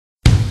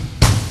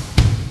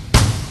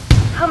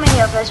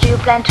of us do you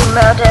plan to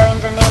murder in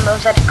the name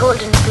of that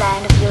golden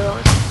plan of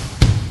yours?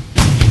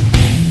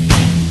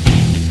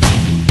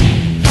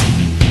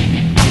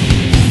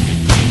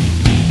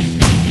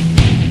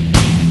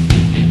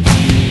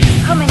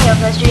 How many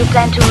of us do you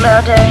plan to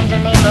murder in the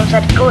name of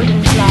that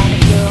golden plan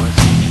of yours?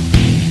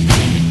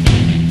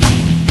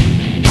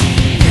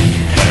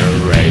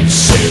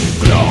 Erasing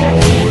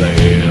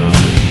glowing,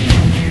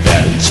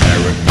 that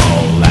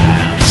terrible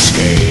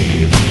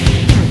landscape,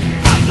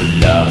 and the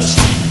lust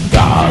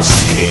dust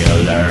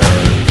killer,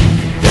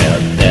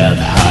 that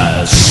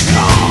has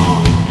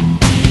come.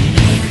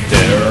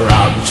 Their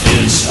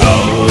artists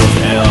of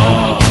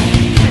hell,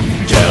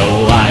 their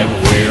life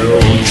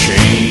will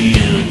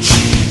change.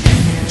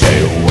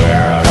 They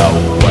were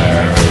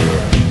aware,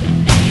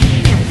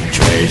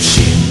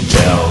 tracing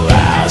their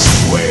last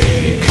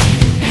wake.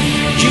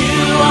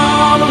 You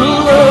are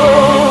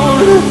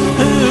alone,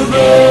 who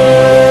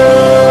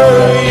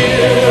were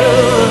you?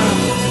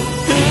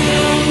 Who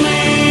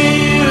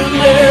knew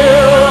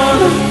then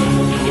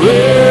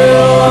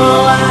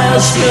will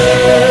last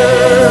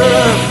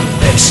there?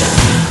 Vixen,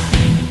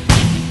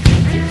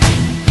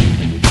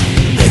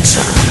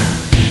 Vixen.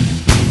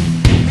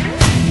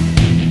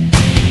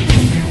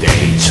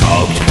 They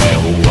talked a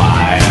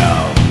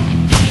while,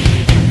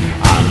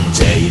 and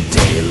they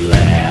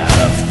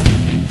left.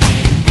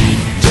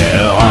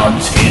 Their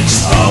heart is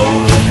all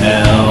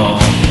hell.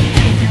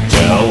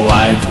 Their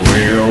life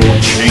will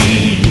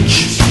change.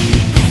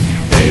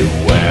 They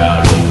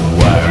were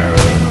aware,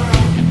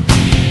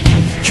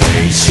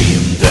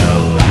 tracing the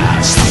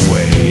last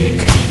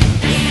wake.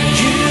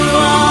 You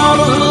are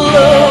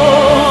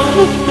alone,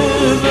 who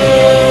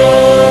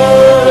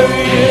were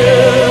you?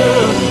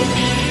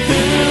 Who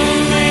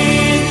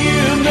made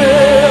you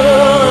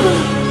man?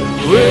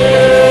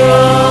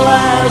 Will I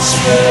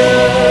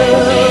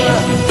swear?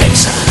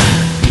 Vixen,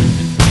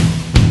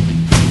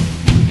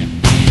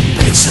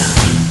 Vixen,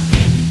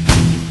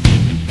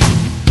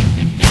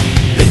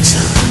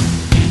 Vixen,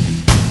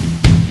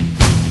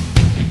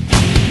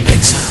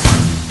 Vixen.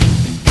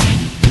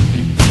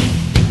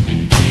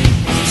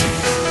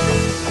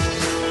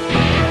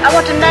 I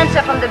want an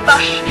answer from the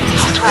bush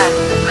this time.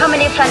 How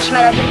many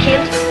Frenchmen have you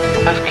killed?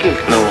 I've killed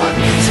no one.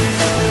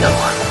 No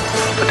one.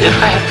 But if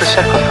I have to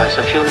sacrifice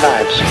a few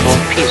lives for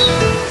peace,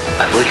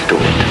 I will do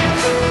it.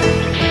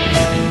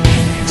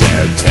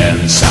 Their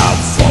tents are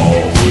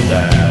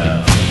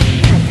folded,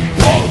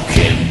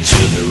 walking to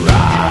the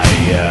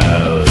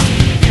riot.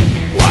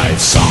 White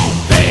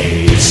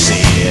sunbathing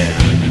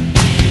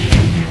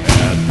a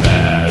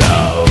bed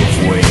of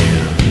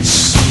winds.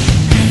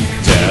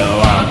 Their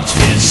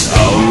artists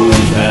of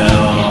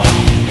hell,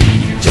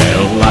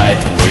 their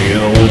light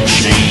will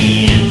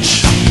change.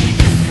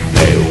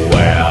 They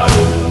were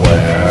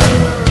aware,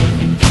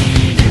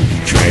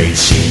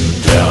 tracing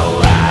the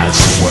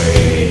last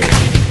wake.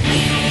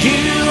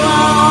 You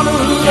are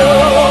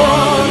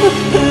alone,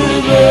 who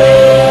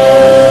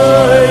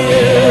were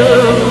you?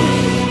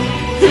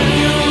 Who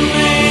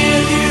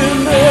made you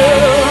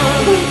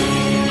man?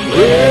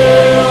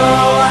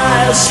 Will I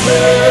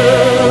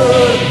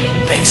swear?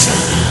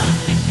 Vixen,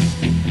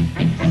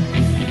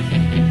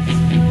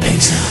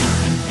 Vixen.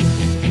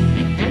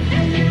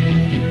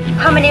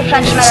 How many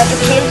Frenchmen have you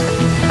killed?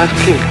 I've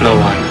killed no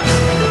one.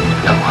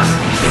 No one.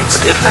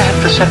 But if I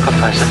have to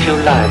sacrifice a few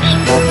lives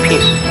for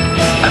peace,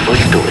 I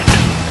will do it.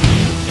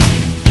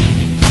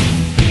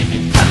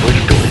 I will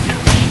do it.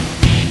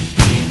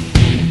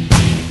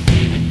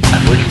 I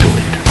will do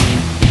it.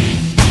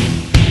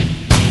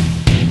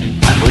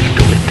 I will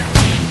do it.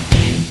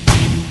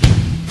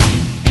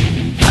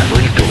 I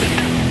will do it.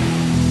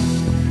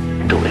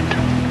 Do it.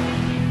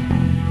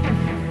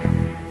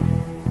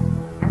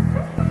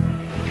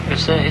 If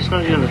there is no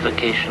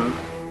unification,